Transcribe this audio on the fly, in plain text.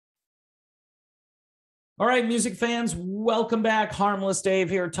All right, music fans, welcome back. Harmless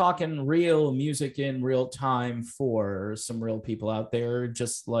Dave here, talking real music in real time for some real people out there,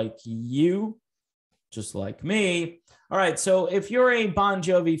 just like you, just like me. All right, so if you're a Bon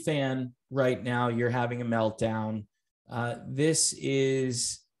Jovi fan right now, you're having a meltdown. This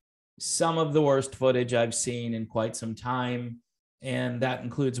is some of the worst footage I've seen in quite some time, and that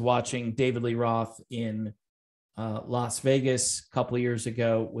includes watching David Lee Roth in Las Vegas a couple of years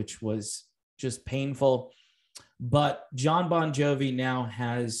ago, which was just painful. But John Bon Jovi now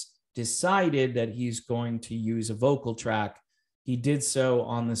has decided that he's going to use a vocal track. He did so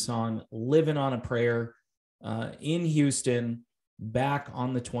on the song Living on a Prayer in Houston back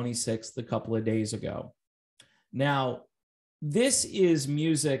on the 26th, a couple of days ago. Now, this is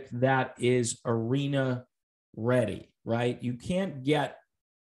music that is arena ready, right? You can't get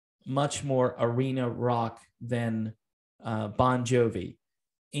much more arena rock than Bon Jovi.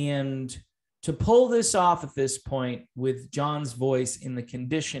 And to pull this off at this point with John's voice in the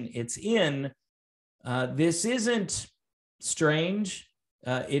condition it's in, this isn't strange.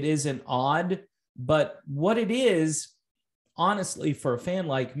 It isn't odd. But what it is, honestly, for a fan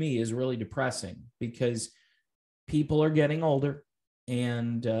like me, is really depressing because people are getting older.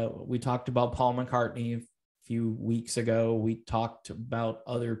 And we talked about Paul McCartney a few weeks ago. We talked about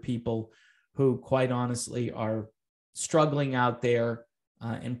other people who, quite honestly, are struggling out there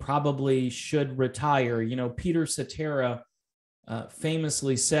and probably should retire. You know, Peter Cetera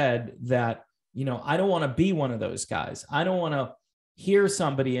famously said that, you know, I don't want to be one of those guys. I don't want to hear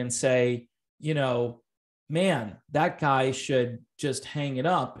somebody and say, you know, man, that guy should just hang it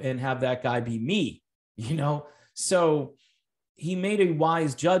up and have that guy be me, you know? So he made a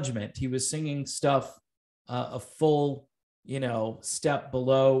wise judgment. He was singing stuff a full, you know, step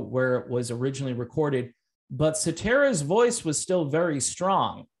below where it was originally recorded. But Cetera's voice was still very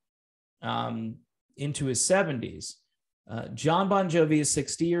strong into his 70s. John Bon Jovi is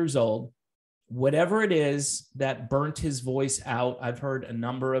 60 years old. Whatever it is that burnt his voice out, I've heard a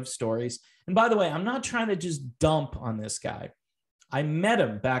number of stories. And by the way, I'm not trying to just dump on this guy. I met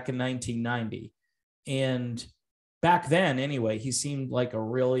him back in 1990. And back then, anyway, he seemed like a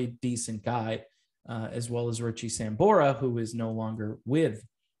really decent guy, as well as Richie Sambora, who is no longer with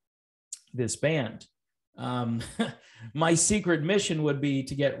this band. My secret mission would be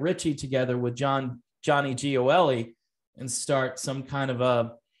to get Richie together with Johnny Gioeli and start some kind of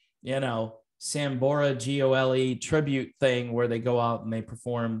a, you know, Sambora Gioeli tribute thing where they go out and they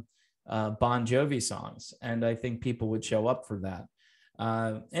perform Bon Jovi songs. And I think people would show up for that.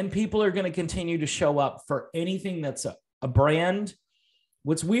 And people are going to continue to show up for anything that's a brand.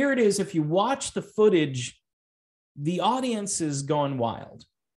 What's weird is if you watch the footage, the audience is going wild.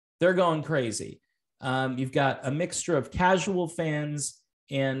 They're going crazy. You've got a mixture of casual fans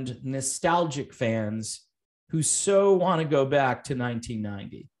and nostalgic fans who so want to go back to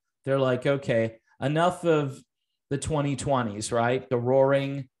 1990. They're like, okay, enough of the 2020s, right? The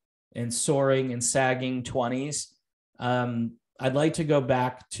roaring and soaring and sagging 20s. I'd like to go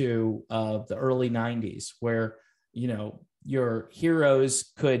back to the early 90s where, you know, your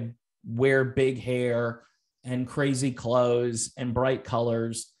heroes could wear big hair and crazy clothes and bright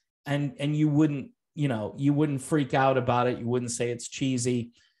colors, and you wouldn't, you know, you wouldn't freak out about it. You wouldn't say it's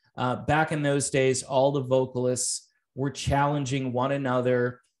cheesy. Back in those days, all the vocalists were challenging one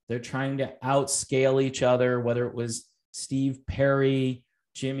another. They're trying to outscale each other, whether it was Steve Perry,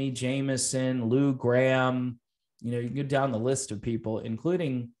 Jimmy Jamison, Lou Gramm. You know, you can go down the list of people,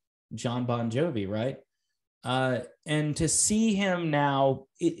 including John Bon Jovi, right? And to see him now,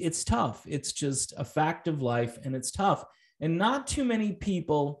 it's tough. It's just a fact of life, and it's tough. And not too many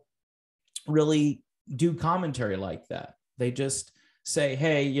people really do commentary like that. They just say,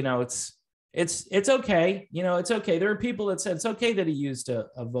 hey, you know, it's okay. You know, it's okay. There are people that said it's okay that he used a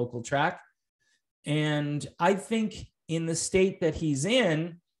vocal track. And I think in the state that he's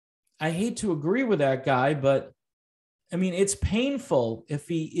in, I hate to agree with that guy, but I mean, it's painful if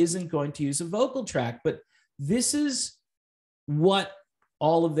he isn't going to use a vocal track. But this is what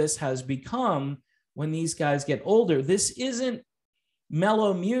all of this has become when these guys get older. This isn't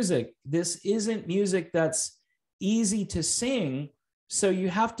mellow music. This isn't music that's easy to sing. So you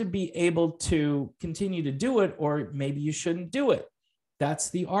have to be able to continue to do it, or maybe you shouldn't do it. That's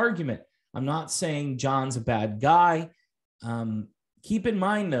the argument. I'm not saying John's a bad guy. Keep in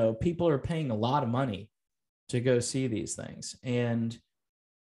mind, though, people are paying a lot of money to go see these things. And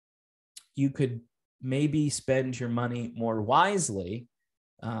you could maybe spend your money more wisely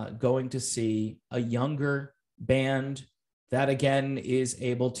going to see a younger band that, again, is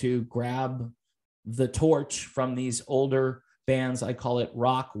able to grab the torch from these older bands. I call it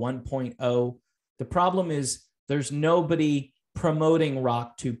Rock 1.0. The problem is there's nobody promoting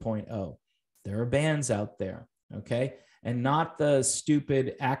Rock 2.0. There are bands out there, okay? And not the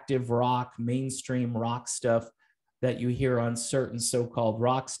stupid active rock, mainstream rock stuff that you hear on certain so-called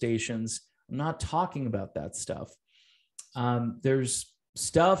rock stations. I'm not talking about that stuff. There's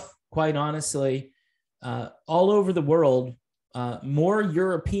stuff, quite honestly, all over the world, more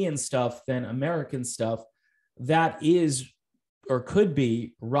European stuff than American stuff that is or could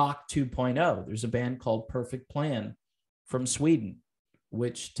be Rock 2.0. There's a band called Perfect Plan from Sweden,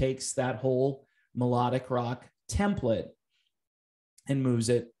 which takes that whole melodic rock template and moves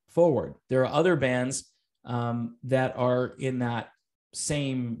it forward. There are other bands that are in that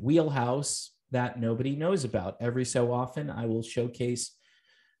same wheelhouse that nobody knows about. Every so often, I will showcase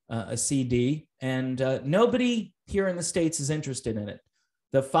a CD, and nobody here in the States is interested in it.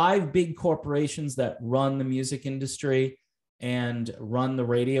 The 5 big corporations that run the music industry and run the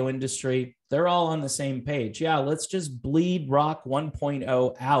radio industry, they're all on the same page. Yeah, let's just bleed Rock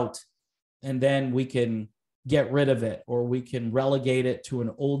 1.0 out, and then we can get rid of it, or we can relegate it to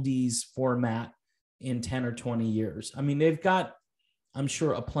an oldies format in 10 or 20 years. I mean, they've got, I'm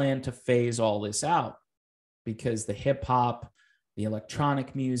sure, a plan to phase all this out, because the hip hop, the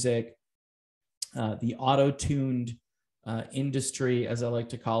electronic music, the auto-tuned industry, as I like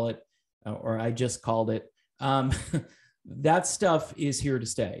to call it, or I just called it, that stuff is here to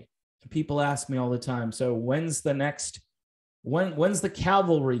stay. People ask me all the time, so when's the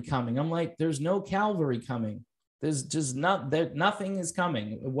cavalry coming? I'm like, there's no cavalry coming. There's just nothing is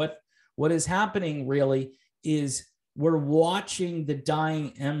coming. What is happening really is we're watching the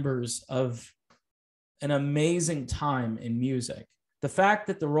dying embers of an amazing time in music. The fact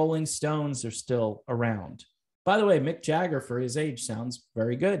that the Rolling Stones are still around. By the way, Mick Jagger, for his age, sounds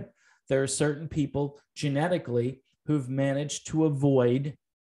very good. There are certain people genetically who've managed to avoid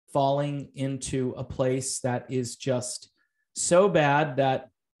falling into a place that is just so bad that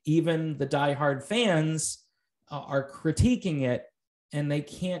even the diehard fans are critiquing it, and they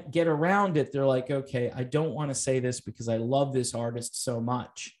can't get around it. They're like, okay, I don't want to say this because I love this artist so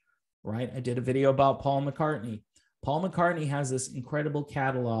much, right? I did a video about Paul McCartney. Paul McCartney has this incredible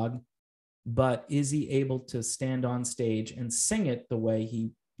catalog, but is he able to stand on stage and sing it the way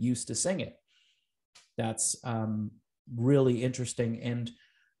he used to sing it? That's really interesting, and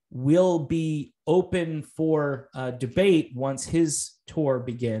will be open for debate once his tour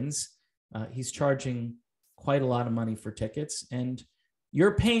begins. He's charging quite a lot of money for tickets, and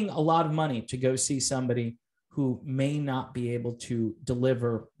you're paying a lot of money to go see somebody who may not be able to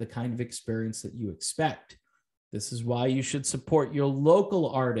deliver the kind of experience that you expect. This is why you should support your local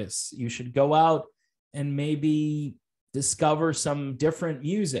artists. You should go out and maybe discover some different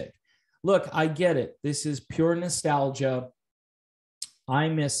music. Look, I get it. This is pure nostalgia. I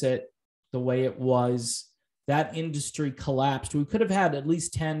miss it the way it was. That industry collapsed. We could have had at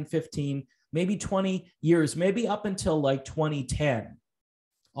least 10, 15, maybe 20 years, maybe up until like 2010.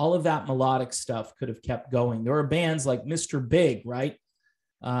 All of that melodic stuff could have kept going. There were bands like Mr. Big, right?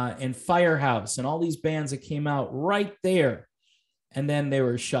 And Firehouse, and all these bands that came out right there. And then they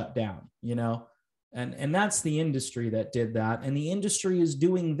were shut down, you know? And that's the industry that did that. And the industry is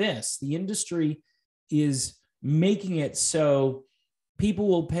doing this. The industry is making it so people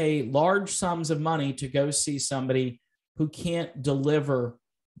will pay large sums of money to go see somebody who can't deliver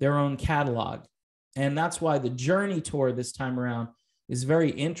their own catalog. And that's why the Journey tour this time around is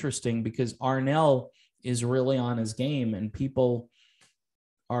very interesting, because Arnell is really on his game, and people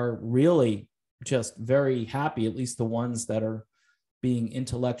are really just very happy, at least the ones that are being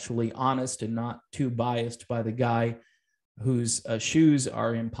intellectually honest and not too biased by the guy whose shoes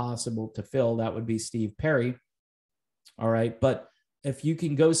are impossible to fill. That would be Steve Perry. All right. But if you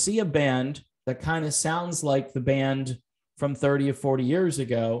can go see a band that kind of sounds like the band from 30 or 40 years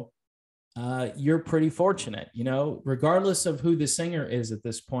ago, you're pretty fortunate, you know, regardless of who the singer is at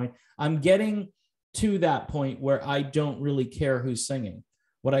this point. I'm getting to that point where I don't really care who's singing.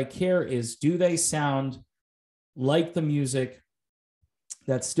 What I care is, do they sound like the music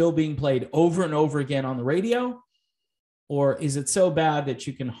that's still being played over and over again on the radio? Or is it so bad that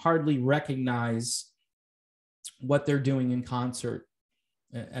you can hardly recognize what they're doing in concert,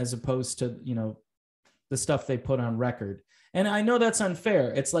 as opposed to, you know, the stuff they put on record? And I know that's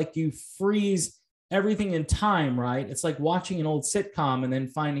unfair. It's like you freeze everything in time, right? It's like watching an old sitcom and then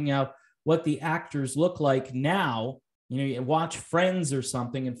finding out what the actors look like now. You know, you watch Friends or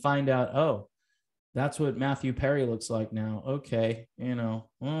something and find out, oh, that's what Matthew Perry looks like now. Okay,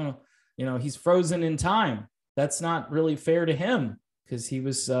 he's frozen in time. That's not really fair to him, because he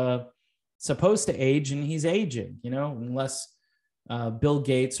was supposed to age and he's aging, you know, unless Bill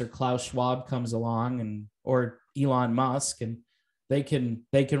Gates or Klaus Schwab comes along, and or Elon Musk, and they can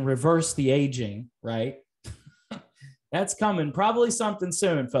reverse the aging, right? That's coming, probably something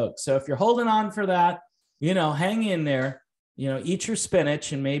soon, folks. So if you're holding on for that, hang in there, eat your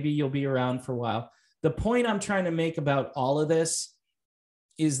spinach, and maybe you'll be around for a while. The point I'm trying to make about all of this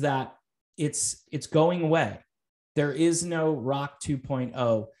is that it's going away. There is no Rock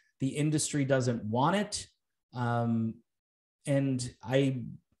 2.0. The industry doesn't want it. And I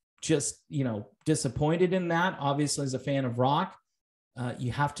just, disappointed in that. Obviously, as a fan of rock,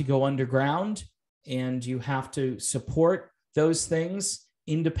 you have to go underground, and you have to support those things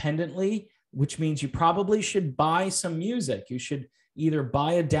independently, which means you probably should buy some music. You should either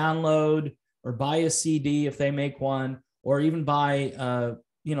buy a download or buy a CD if they make one, or even buy,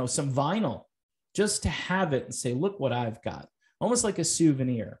 some vinyl, just to have it and say, look what I've got, almost like a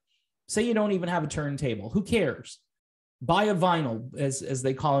souvenir. Say you don't even have a turntable. Who cares? Buy a vinyl, as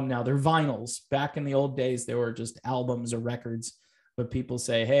they call them now. They're vinyls. Back in the old days, they were just albums or records. But people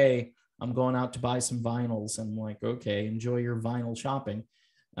say, hey, I'm going out to buy some vinyls. I'm like, okay, enjoy your vinyl shopping.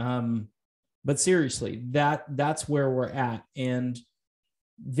 But seriously, that's where we're at. And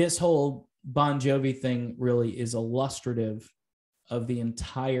this whole Bon Jovi thing really is illustrative of the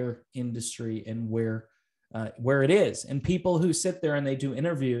entire industry and where it is. And people who sit there and they do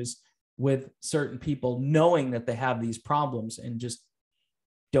interviews with certain people knowing that they have these problems and just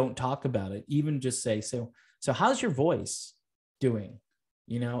don't talk about it, even just say, so how's your voice doing?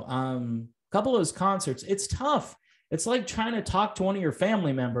 A couple of those concerts, it's tough. It's like trying to talk to one of your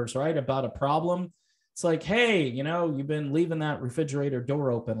family members, right, about a problem. It's like, hey, you've been leaving that refrigerator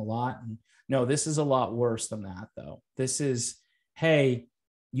door open a lot. And no, this is a lot worse than that, though. This is, hey,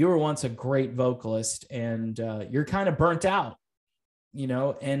 you were once a great vocalist, and you're kind of burnt out,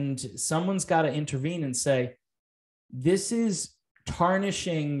 and someone's got to intervene and say, this is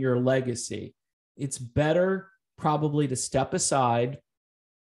tarnishing your legacy. It's better probably to step aside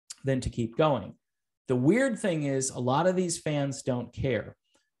than to keep going. The weird thing is, a lot of these fans don't care.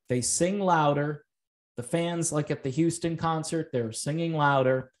 They sing louder. The fans, like at the Houston concert, they're singing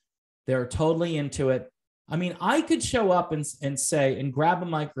louder. They're totally into it. I mean, I could show up and say, and grab a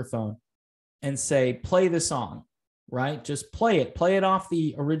microphone and say, play the song, right? Just play it off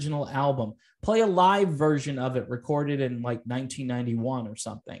the original album, play a live version of it recorded in like 1991 or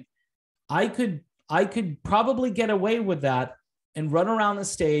something. I could probably get away with that and run around the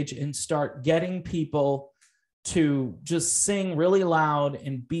stage and start getting people to just sing really loud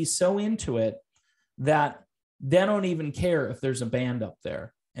and be so into it that they don't even care if there's a band up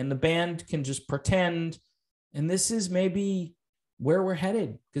there, and the band can just pretend. And this is maybe where we're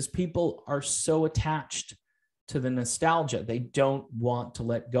headed, because people are so attached to the nostalgia. They don't want to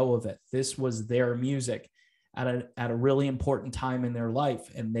let go of it. This was their music at a really important time in their life,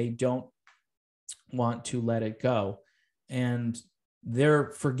 and they don't want to let it go. And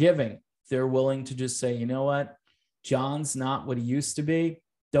they're forgiving. They're willing to just say, you know what? John's not what he used to be.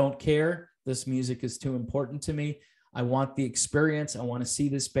 Don't care. This music is too important to me. I want the experience. I want to see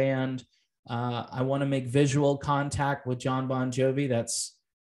this band. I want to make visual contact with John Bon Jovi. That's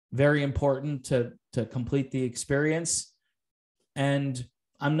very important to complete the experience. And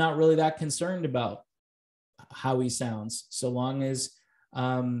I'm not really that concerned about how he sounds, so long as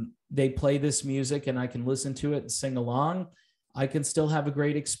they play this music and I can listen to it and sing along. I can still have a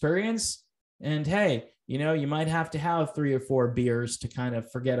great experience. And hey, you might have to have 3 or 4 beers to kind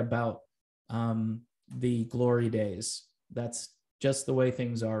of forget about the glory days. That's just the way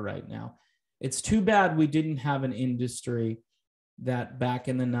things are right now. It's too bad we didn't have an industry that back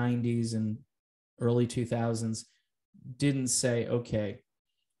in the 90s and early 2000s didn't say, okay,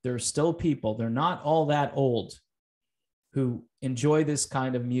 there are still people, they're not all that old, who enjoy this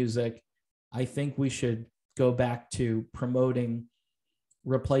kind of music. I think we should go back to promoting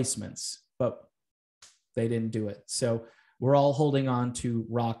replacements, but they didn't do it. So we're all holding on to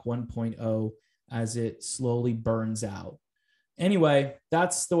Rock 1.0 as it slowly burns out. Anyway,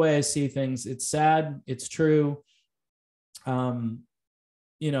 that's the way I see things. It's sad. It's true. Again,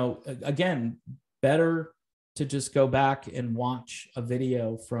 better to just go back and watch a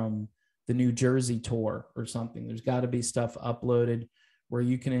video from the New Jersey tour or something. There's got to be stuff uploaded where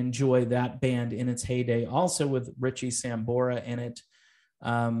you can enjoy that band in its heyday, also with Richie Sambora in it.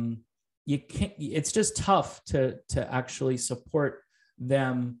 You can't, it's just tough to actually support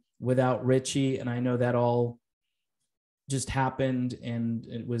them without Richie. And I know that all just happened and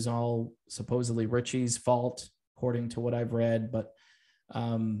it was all supposedly Richie's fault, according to what I've read. But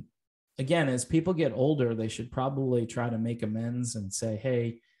again, as people get older, they should probably try to make amends and say,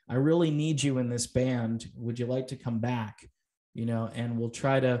 hey, I really need you in this band. Would you like to come back? and we'll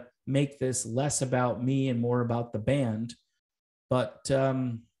try to make this less about me and more about the band. But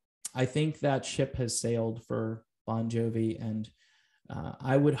I think that ship has sailed for Bon Jovi, and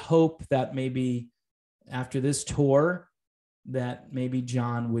I would hope that maybe after this tour, that maybe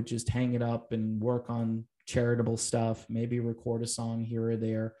John would just hang it up and work on charitable stuff, maybe record a song here or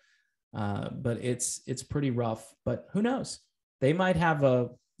there. But it's pretty rough. But who knows? They might have a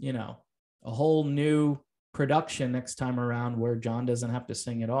whole new production next time around where John doesn't have to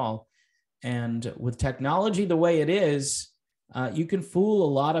sing at all. And with technology the way it is, you can fool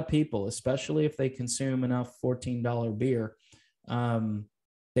a lot of people, especially if they consume enough $14 beer.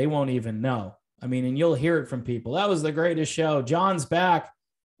 They won't even know. I mean, and you'll hear it from people. That was the greatest show. John's back.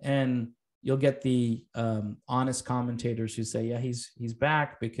 And you'll get the honest commentators who say, yeah, he's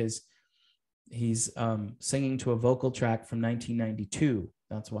back because he's singing to a vocal track from 1992.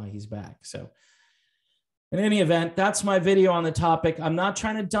 That's why he's back. So in any event, that's my video on the topic. I'm not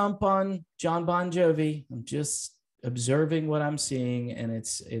trying to dump on John Bon Jovi. I'm just observing what I'm seeing. And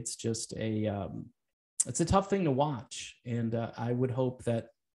it's just it's a tough thing to watch. And I would hope that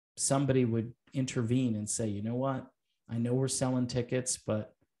somebody would intervene and say, you know what? I know we're selling tickets,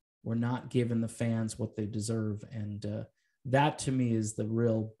 but we're not giving the fans what they deserve. And that to me is the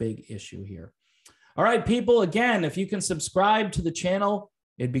real big issue here. All right, people, again, if you can subscribe to the channel,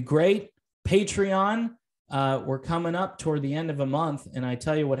 it'd be great. Patreon, we're coming up toward the end of a month. And I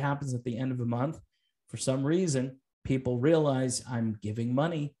tell you what happens at the end of a month. For some reason, people realize I'm giving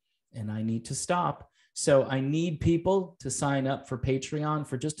money and I need to stop. So I need people to sign up for Patreon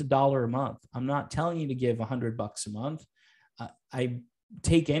for just $1 a month. I'm not telling you to give $100 a month. I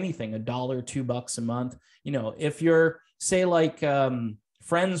take anything, $1, $2 a month. If you're, say, like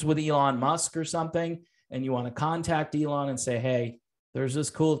friends with Elon Musk or something, and you want to contact Elon and say, hey, there's this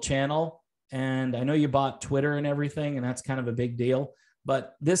cool channel, and I know you bought Twitter and everything, and that's kind of a big deal,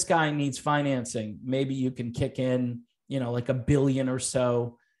 but this guy needs financing. Maybe you can kick in, like $1 billion or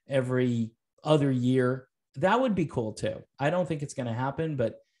so every other year. That would be cool too. I don't think it's going to happen,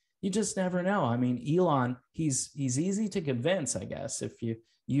 but you just never know. I mean, Elon, he's easy to convince, I guess, if you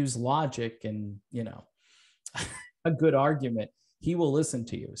use logic and, a good argument, he will listen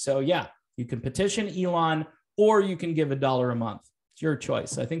to you. So yeah, you can petition Elon, or you can give $1 a month. It's your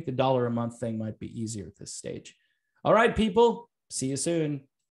choice. I think the $1 a month thing might be easier at this stage. All right, people, see you soon.